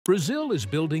Brazil is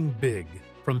building big.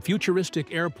 From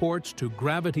futuristic airports to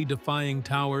gravity-defying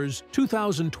towers,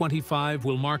 2025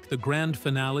 will mark the grand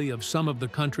finale of some of the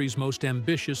country's most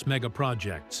ambitious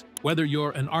mega-projects. Whether you're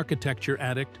an architecture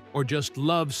addict or just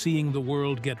love seeing the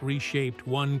world get reshaped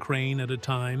one crane at a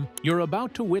time, you're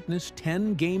about to witness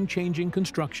 10 game-changing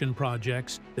construction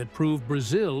projects that prove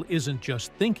Brazil isn't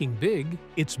just thinking big,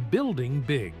 it's building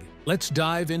big. Let's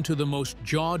dive into the most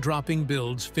jaw-dropping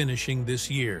builds finishing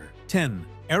this year. 10.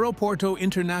 Aeroporto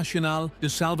Internacional de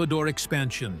Salvador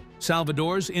Expansion.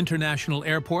 Salvador's international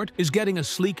airport is getting a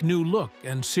sleek new look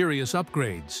and serious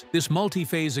upgrades. This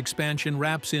multi-phase expansion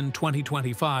wraps in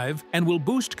 2025 and will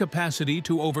boost capacity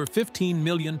to over 15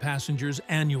 million passengers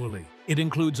annually. It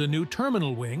includes a new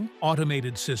terminal wing,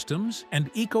 automated systems,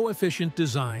 and eco-efficient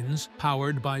designs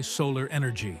powered by solar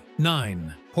energy.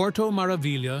 9. Porto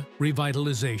Maravilia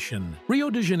Revitalization. Rio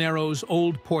de Janeiro's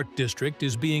old port district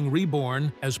is being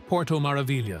reborn as Porto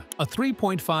Maravilia, a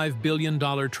 $3.5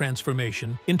 billion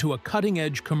transformation into a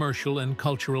cutting-edge commercial and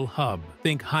cultural hub.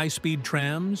 Think high-speed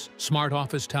trams, smart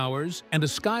office towers, and a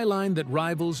skyline that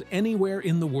rivals anywhere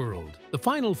in the world. The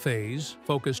final phase,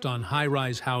 focused on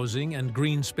high-rise housing and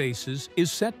green spaces,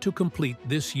 is set to complete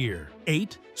this year.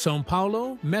 8. São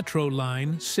Paulo Metro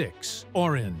Line 6,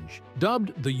 Orange.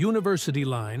 Dubbed the University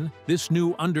Line, this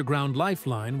new underground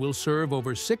lifeline will serve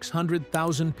over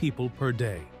 600,000 people per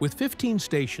day. With 15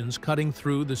 stations cutting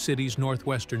through the city's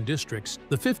northwestern districts,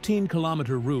 the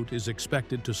 15-kilometer route is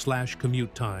expected to slash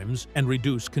commute times and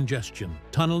reduce congestion.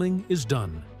 Tunneling is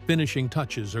done. Finishing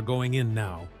touches are going in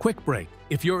now. Quick break.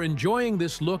 If you're enjoying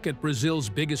this look at Brazil's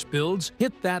biggest builds,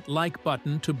 hit that like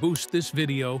button to boost this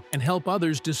video and help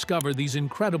others discover these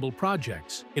incredible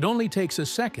projects. It only takes a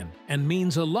second and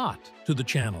means a lot to the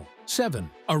channel. 7.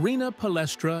 Arena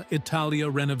Pelstra Italia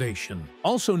renovation.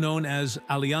 Also known as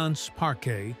Allianz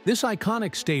Parque, this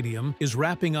iconic stadium is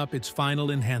wrapping up its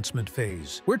final enhancement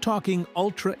phase. We're talking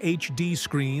Ultra HD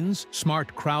screens,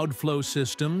 smart crowd flow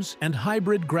systems, and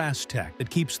hybrid grass tech that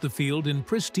keeps the field in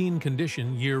pristine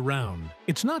condition year-round.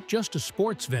 It's not just a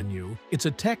sports venue, it's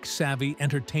a tech-savvy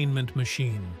entertainment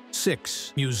machine.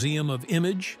 6. Museum of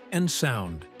Image and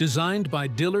Sound. Designed by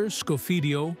Diller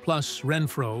Scofidio plus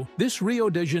Renfro, this Rio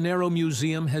de Janeiro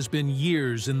museum has been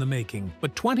years in the making,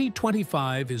 but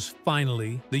 2025 is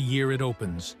finally the year it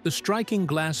opens. The striking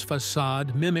glass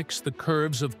facade mimics the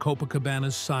curves of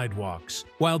Copacabana's sidewalks,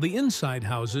 while the inside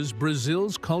houses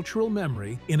Brazil's cultural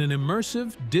memory in an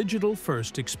immersive,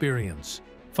 digital-first experience.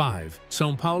 5.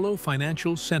 São Paulo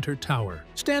Financial Center Tower.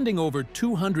 Standing over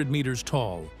 200 meters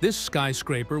tall, this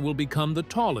skyscraper will become the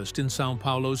tallest in São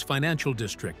Paulo's financial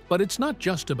district. But it's not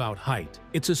just about height.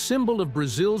 It's a symbol of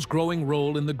Brazil's growing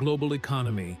role in the global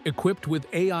economy, equipped with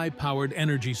AI-powered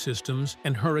energy systems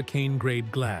and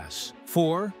hurricane-grade glass.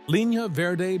 4. Linha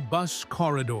Verde Bus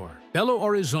Corridor. Belo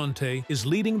Horizonte is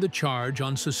leading the charge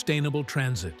on sustainable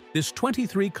transit. This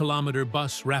 23-kilometer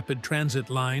bus rapid transit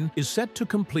line is set to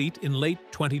complete in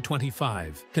late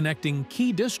 2025, connecting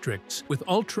key districts with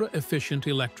ultra-efficient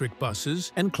electric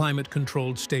buses and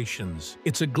climate-controlled stations.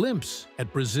 It's a glimpse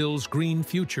at Brazil's green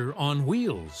future on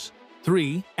wheels.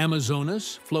 3.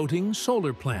 Amazonas Floating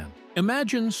Solar Plant.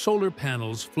 Imagine solar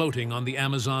panels floating on the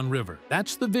Amazon River.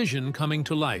 That's the vision coming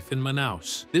to life in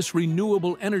Manaus. This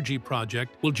renewable energy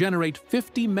project will generate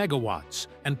 50 megawatts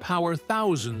and power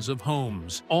thousands of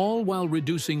homes, all while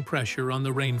reducing pressure on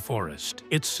the rainforest.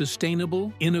 It's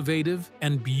sustainable, innovative,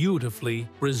 and beautifully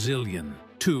Brazilian.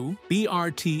 2.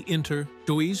 BRT Inter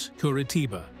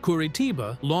Curitiba.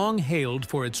 Curitiba, long hailed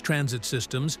for its transit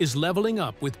systems, is leveling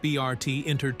up with BRT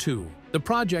Inter 2. The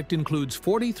project includes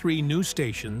 43 new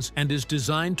stations and is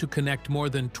designed to connect more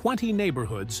than 20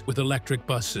 neighborhoods with electric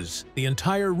buses. The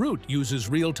entire route uses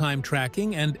real-time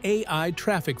tracking and AI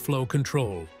traffic flow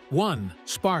control. 1.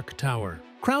 Spark Tower.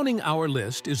 Crowning our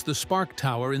list is the Spark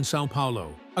Tower in São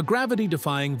Paulo, a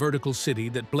gravity-defying vertical city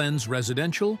that blends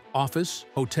residential, office,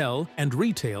 hotel, and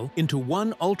retail into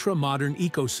one ultra-modern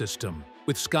ecosystem.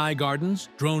 With sky gardens,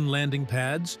 drone landing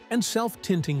pads, and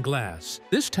self-tinting glass,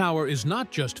 this tower is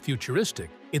not just futuristic,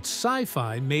 it's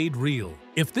sci-fi made real.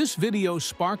 If this video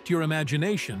sparked your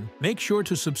imagination, make sure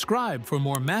to subscribe for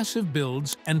more massive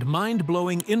builds and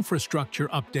mind-blowing infrastructure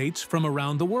updates from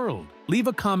around the world. Leave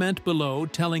a comment below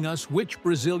telling us which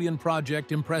Brazilian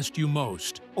project impressed you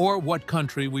most, or what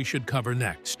country we should cover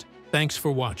next. Thanks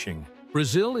for watching.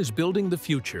 Brazil is building the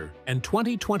future, and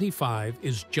 2025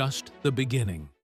 is just the beginning.